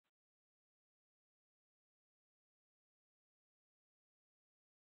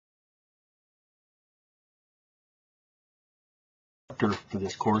instructor for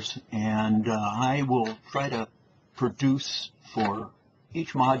this course, and I will try to produce for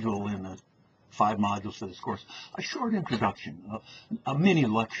each module in the 5 modules for this course a short introduction, a mini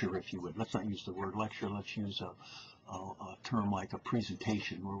lecture, if you would. Let's not use the word lecture, let's use a term like a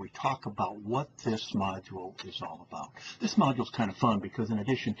presentation, where we talk about what this module is all about. This module is kind of fun because in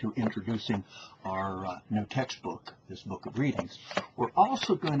addition to introducing our new textbook, this book of readings, we're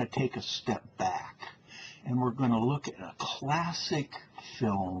also going to take a step back and we're going to look at a classic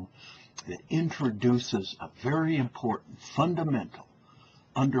film that introduces a very important fundamental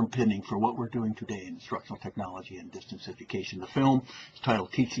underpinning for what we're doing today in instructional technology and distance education. The film is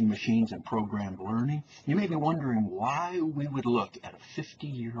titled Teaching Machines and Programmed Learning. You may be wondering why we would look at a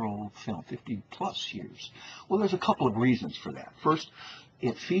 50-year-old film, 50 plus years. Well, there's a couple of reasons for that. First,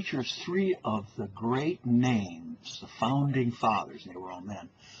 it features 3 of the great names, the founding fathers, they were all men,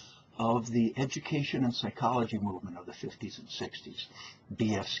 of the education and psychology movement of the 50s and 60s.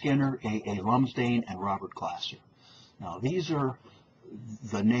 B.F. Skinner, A.A. Lumsdaine, and Robert Glasser. Now, these are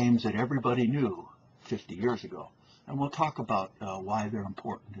the names that everybody knew 50 years ago. And we'll talk about why they're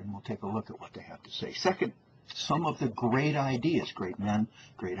important, and we'll take a look at what they have to say. Second, some of the great ideas, great men,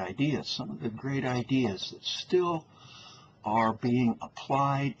 great ideas, some of the great ideas that still are being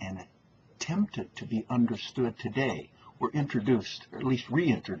applied and attempted to be understood today were introduced, or at least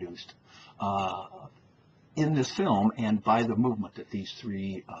reintroduced, in this film and by the movement that these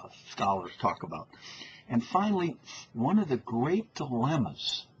 3 scholars talk about. And finally, one of the great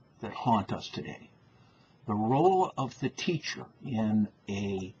dilemmas that haunt us today, the role of the teacher in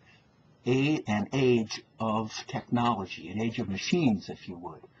an age of technology, an age of machines, if you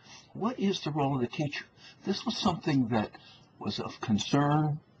would. What is the role of the teacher? This was something that was of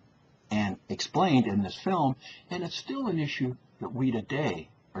concern and explained in this film, and it's still an issue that we today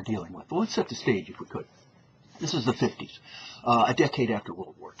are dealing with. But let's set the stage, if we could. This is the 50s, a decade after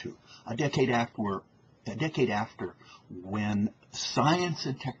World War II, a decade after when science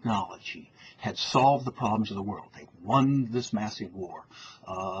and technology had solved the problems of the world. They won this massive war.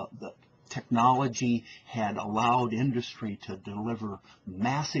 The technology had allowed industry to deliver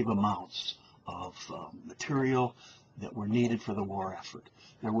massive amounts of material that were needed for the war effort.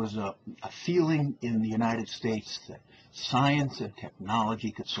 There was a feeling in the United States that science and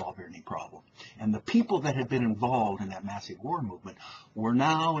technology could solve any problem. And the people that had been involved in that massive war movement were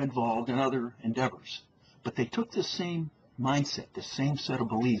now involved in other endeavors. But they took the same mindset, the same set of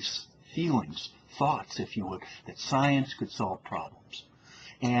beliefs, feelings, thoughts, if you would, that science could solve problems.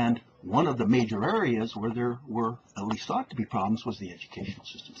 And one of the major areas where there were at least thought to be problems was the educational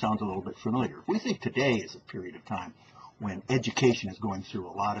system. Sounds a little bit familiar. We think today is a period of time when education is going through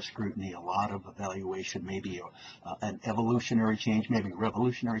a lot of scrutiny, a lot of evaluation, maybe an evolutionary change, maybe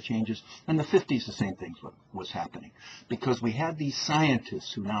revolutionary changes. In the 50s, the same thing was happening, because we had these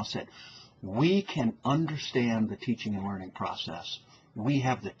scientists who now said, we can understand the teaching and learning process. We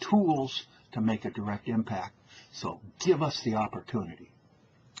have the tools to make a direct impact, so give us the opportunity.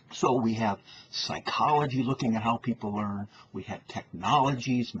 So we have psychology looking at how people learn. We had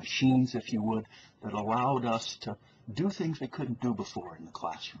technologies, machines, if you would, that allowed us to do things we couldn't do before in the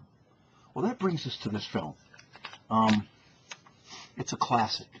classroom. Well, that brings us to this film. It's a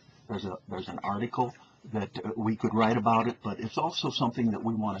classic. There's an article that we could write about it, but it's also something that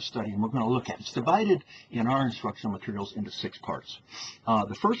we want to study and we're going to look at. It's divided in our instructional materials into 6 parts.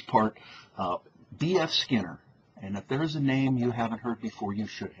 The first part, B.F. Skinner, and if there's a name you haven't heard before, you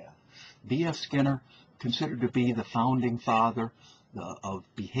should have. B.F. Skinner, considered to be the founding father of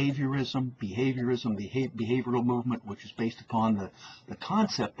behaviorism, behavioral movement, which is based upon the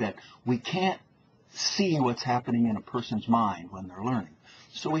concept that we can't see what's happening in a person's mind when they're learning.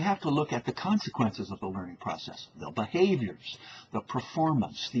 So we have to look at the consequences of the learning process, the behaviors, the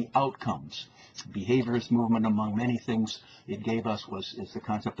performance, the outcomes. Behaviorist movement, among many things it gave us, is the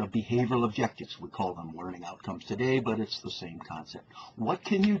concept of behavioral objectives. We call them learning outcomes today, but it's the same concept. What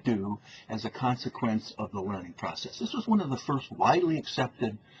can you do as a consequence of the learning process? This was one of the first widely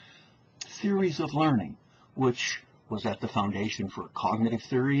accepted theories of learning, which was at the foundation for cognitive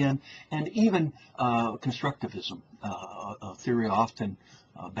theory and even constructivism, a theory often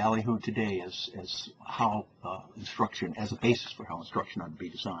ballyhooed today as how instruction, as a basis for how instruction ought to be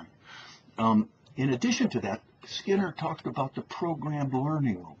designed. In addition to that, Skinner talked about the programmed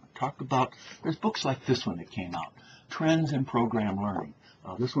learning movement, talked about, there's books like this one that came out, Trends in Programmed Learning.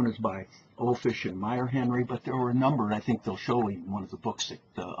 This one is by Olfish and Meyer Henry, but there were a number, I think they'll show in one of the books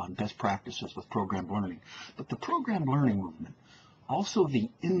that, on best practices with programmed learning. But the programmed learning movement Also, the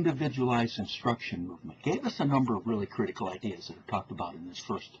individualized instruction movement gave us a number of really critical ideas that are talked about in this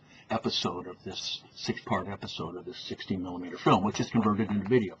first episode of this 6-part episode of this 16mm film, which is converted into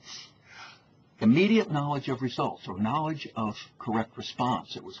video. Immediate knowledge of results, or knowledge of correct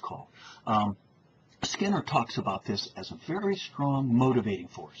response, it was called. Skinner talks about this as a very strong motivating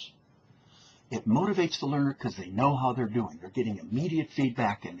force. It motivates the learner because they know how they're doing. They're getting immediate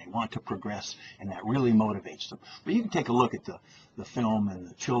feedback and they want to progress, and that really motivates them. But you can take a look at the film and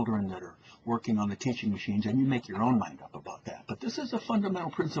the children that are working on the teaching machines, and you make your own mind up about that. But this is a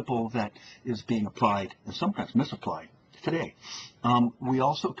fundamental principle that is being applied and sometimes misapplied today. We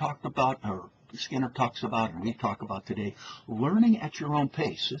also talked about, or Skinner talks about, and we talk about today, learning at your own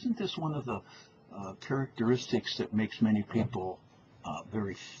pace. Isn't this one of the characteristics that makes many people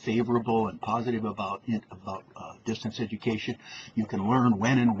very favorable and positive about distance education? You can learn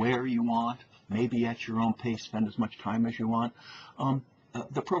when and where you want, maybe at your own pace, spend as much time as you want.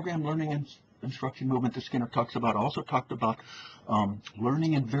 The program learning and instruction movement that Skinner talks about also talked about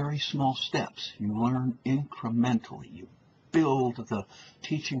learning in very small steps. You learn incrementally. You build the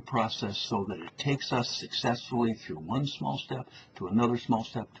teaching process so that it takes us successfully through one small step to another small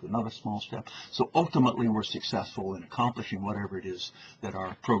step to another small step. So ultimately we're successful in accomplishing whatever it is that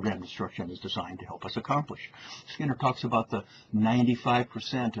our program instruction is designed to help us accomplish. Skinner talks about the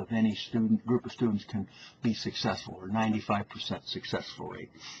 95% of any group of students can be successful, or 95% successful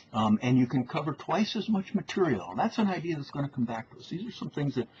rate. And you can cover twice as much material. And that's an idea that's going to come back to us. These are some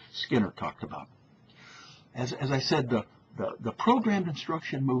things that Skinner talked about. As I said, the programmed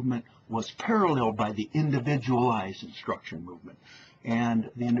instruction movement was paralleled by the individualized instruction movement. And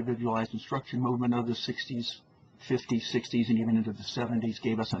the individualized instruction movement of the 60s, 50s, 60s, and even into the 70s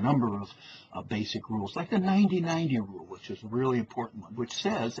gave us a number of basic rules, like the 90-90 rule, which is a really important one, which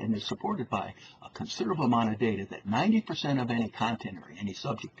says, and is supported by a considerable amount of data, that 90% of any content or any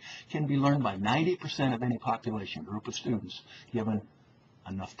subject can be learned by 90% of any population group of students given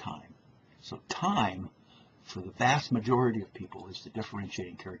enough time. So time, for the vast majority of people, is the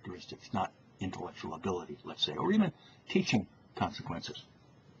differentiating characteristic, not intellectual ability, let's say, or even teaching consequences.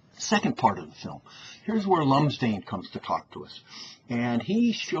 Second part of the film, here's where Lumsdaine comes to talk to us. And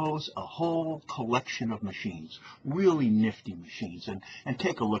he shows a whole collection of machines, really nifty machines, and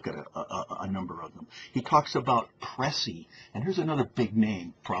take a look at a number of them. He talks about Pressey, and here's another big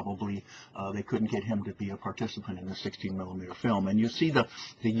name, probably. They couldn't get him to be a participant in the 16mm film. And you see the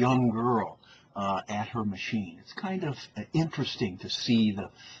young girl at her machine. It's kind of interesting to see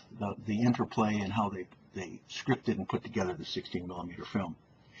the interplay and how they scripted and put together the 16mm film.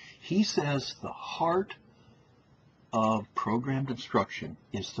 He says the heart of programmed instruction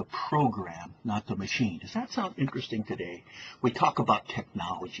is the program, not the machine. Does that sound interesting today? We talk about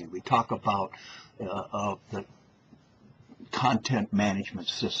technology. We talk about the content management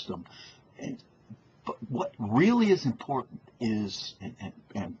system. But what really is important is,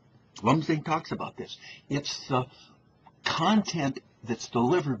 and Lumsdaine talks about this, it's the content that's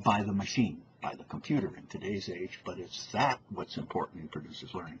delivered by the machine, by the computer in today's age, but it's that what's important in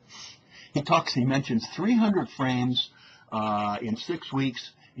produces learning. He mentions 300 frames in 6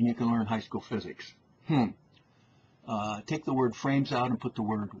 weeks, and you can learn high school physics. Take the word frames out and put the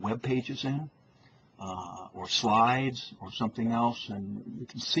word web pages in, or slides, or something else, and you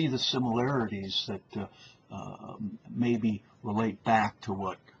can see the similarities that maybe relate back to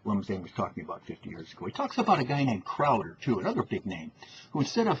what Lumsdaine was talking about 50 years ago. He talks about a guy named Crowder, too, another big name, who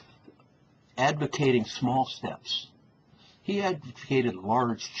instead of advocating small steps, he advocated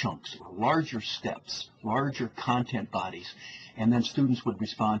large chunks, or larger steps, larger content bodies, and then students would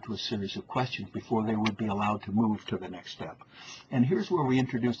respond to a series of questions before they would be allowed to move to the next step. And here's where we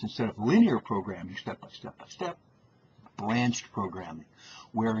introduced, instead of linear programming, step by step by step, branched programming,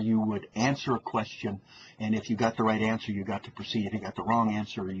 where you would answer a question, and if you got the right answer, you got to proceed. If you got the wrong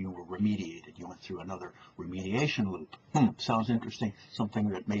answer, you were remediated. You went through another remediation loop. Sounds interesting. Something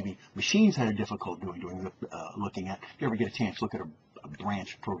that maybe machines had a difficult looking at. If you ever get a chance, look at a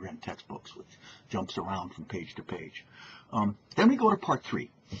branched program textbooks, which jumps around from page to page. Then we go to part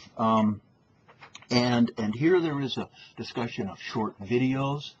 3. And here there is a discussion of short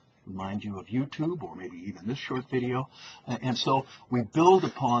videos, remind you of YouTube, or maybe even this short video. And so we build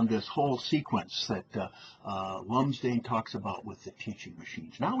upon this whole sequence that Lumsdaine talks about with the teaching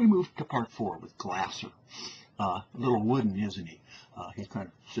machines. Now we move to part 4 with Glasser. A little wooden, isn't he? He kind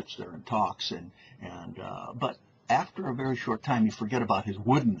of sits there and talks, but after a very short time you forget about his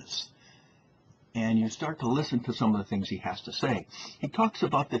woodenness, and you start to listen to some of the things he has to say. He talks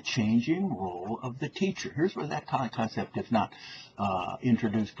about the changing role of the teacher. Here's where that concept, if not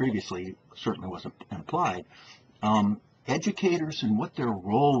introduced previously, certainly wasn't implied. educators and what their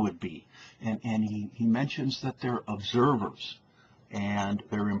role would be. And he mentions that they're observers and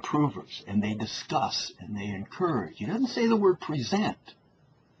they're improvers, and they discuss and they encourage. He doesn't say the word present.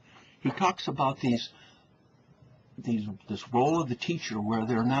 He talks about this role of the teacher where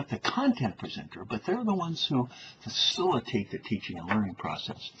they're not the content presenter, but they're the ones who facilitate the teaching and learning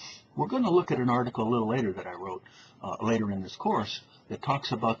process. We're going to look at an article a little later that I wrote later in this course that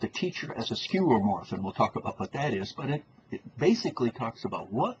talks about the teacher as a skeuomorph, and we'll talk about what that is, but it basically talks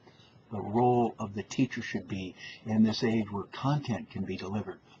about what the role of the teacher should be in this age where content can be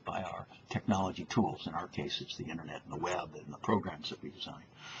delivered by our technology tools. In our case, it's the internet and the web and the programs that we design.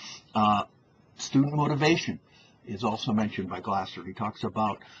 Student motivation is also mentioned by Glasser. He talks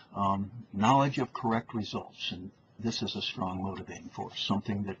about knowledge of correct results, and this is a strong motivating force,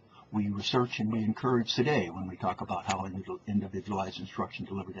 something that we research and we encourage today when we talk about how individualized instruction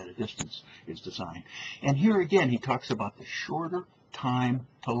delivered at a distance is designed. And here again, he talks about the shorter time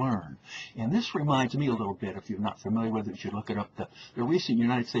to learn. And this reminds me a little bit, if you're not familiar with it, you should look it up, the recent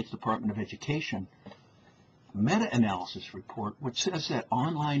United States Department of Education meta-analysis report, which says that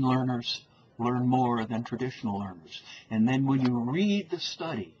online learners learn more than traditional learners. And then when you read the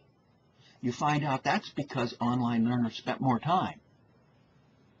study, you find out that's because online learners spent more time.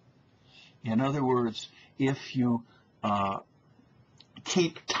 In other words, if you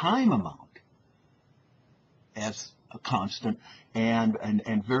keep time amount as a constant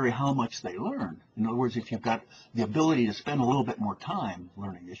and vary how much they learn. In other words, if you've got the ability to spend a little bit more time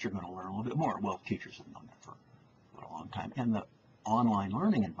learning this, you're going to learn a little bit more. Well, teachers have known that for a long time. And the online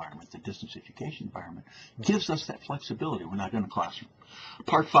learning environment, the distance education environment, gives us that flexibility. We're not in a classroom.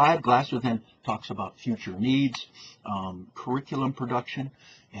 Part 5, Glasser then talks about future needs, curriculum production,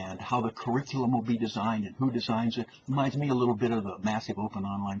 and how the curriculum will be designed and who designs it. Reminds me a little bit of the massive open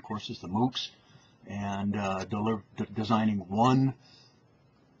online courses, the MOOCs, and designing one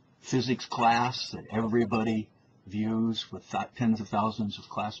physics class that everybody views with tens of thousands of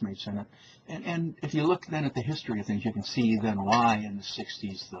classmates in it. And if you look then at the history of things, you can see then why in the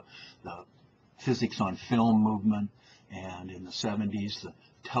 60s the physics on film movement, and in the 70s the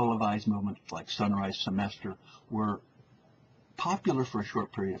televised movement like Sunrise Semester were popular for a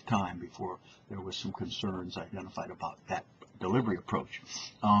short period of time before there was some concerns identified about that delivery approach.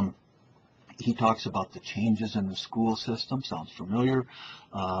 He talks about the changes in the school system. Sounds familiar.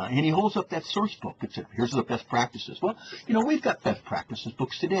 And he holds up that source book. It said, here's the best practices. Well, you know, we've got best practices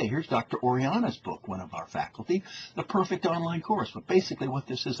books today. Here's Dr. Oriana's book, one of our faculty, The Perfect Online Course. But basically what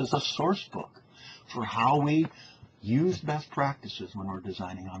this is a source book for how we use best practices when we're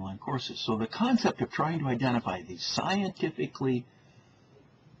designing online courses. So the concept of trying to identify these scientifically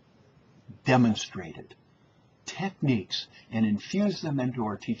demonstrated techniques and infuse them into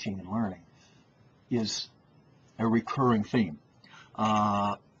our teaching and learning is a recurring theme.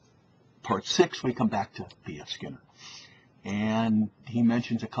 Part 6, we come back to B.F. Skinner. And he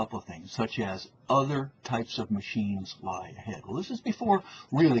mentions a couple of things, such as other types of machines lie ahead. Well, this is before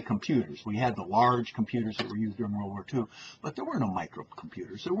really computers. We had the large computers that were used during World War II, but there were no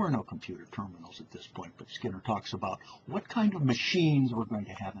microcomputers. There were no computer terminals at this point. But Skinner talks about what kind of machines we're going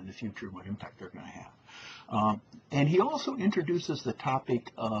to have in the future and what impact they're going to have. And he also introduces the topic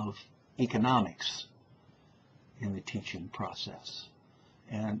of economics in the teaching process.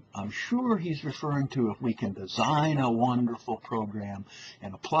 And I'm sure he's referring to if we can design a wonderful program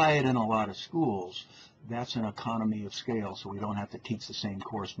and apply it in a lot of schools, that's an economy of scale, so we don't have to teach the same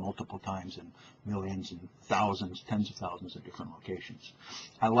course multiple times in millions and thousands, tens of thousands of different locations.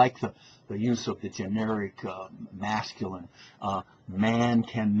 I like the use of the generic masculine, man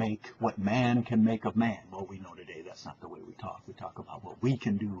can make what man can make of man. Well, we know today that's not the way we talk. We talk about what we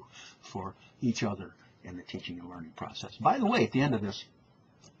can do for each other in the teaching and learning process. By the way, at the end of this,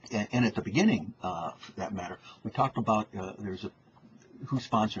 and at the beginning, for that matter, we talked about who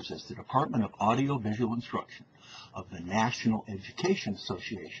sponsors this, the Department of Audio-Visual Instruction of the National Education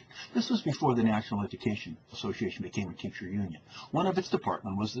Association. This was before the National Education Association became a teacher union. One of its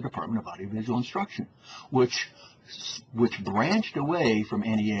departments was the Department of Audio-Visual Instruction, which branched away from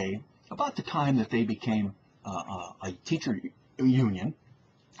NEA about the time that they became a teacher union,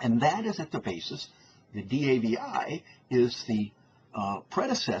 and that is at the basis. The DAVI is the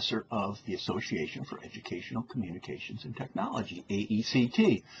predecessor of the Association for Educational Communications and Technology,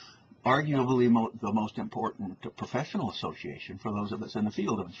 AECT, arguably the most important professional association for those of us in the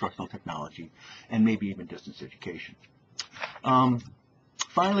field of instructional technology and maybe even distance education.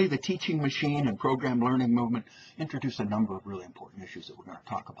 Finally, the teaching machine and program learning movement introduced a number of really important issues that we're going to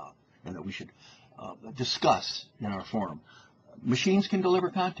talk about and that we should discuss in our forum. Machines can deliver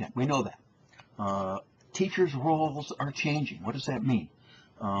content. We know that. Teachers' roles are changing. What does that mean?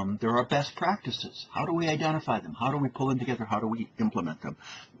 There are best practices. How do we identify them? How do we pull them together? How do we implement them?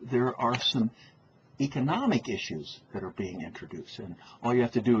 There are some economic issues that are being introduced, and all you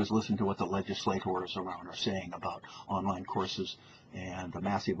have to do is listen to what the legislators around are saying about online courses and the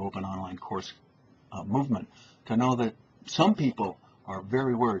massive open online course movement to know that some people are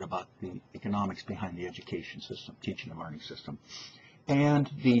very worried about the economics behind the education system, teaching and learning system, and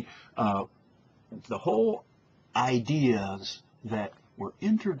the whole ideas that were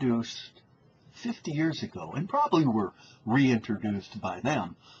introduced 50 years ago and probably were reintroduced by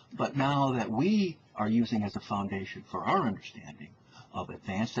them, but now that we are using as a foundation for our understanding of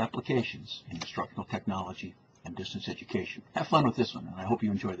advanced applications in instructional technology and distance education. Have fun with this one, and I hope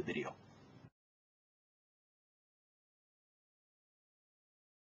you enjoy the video.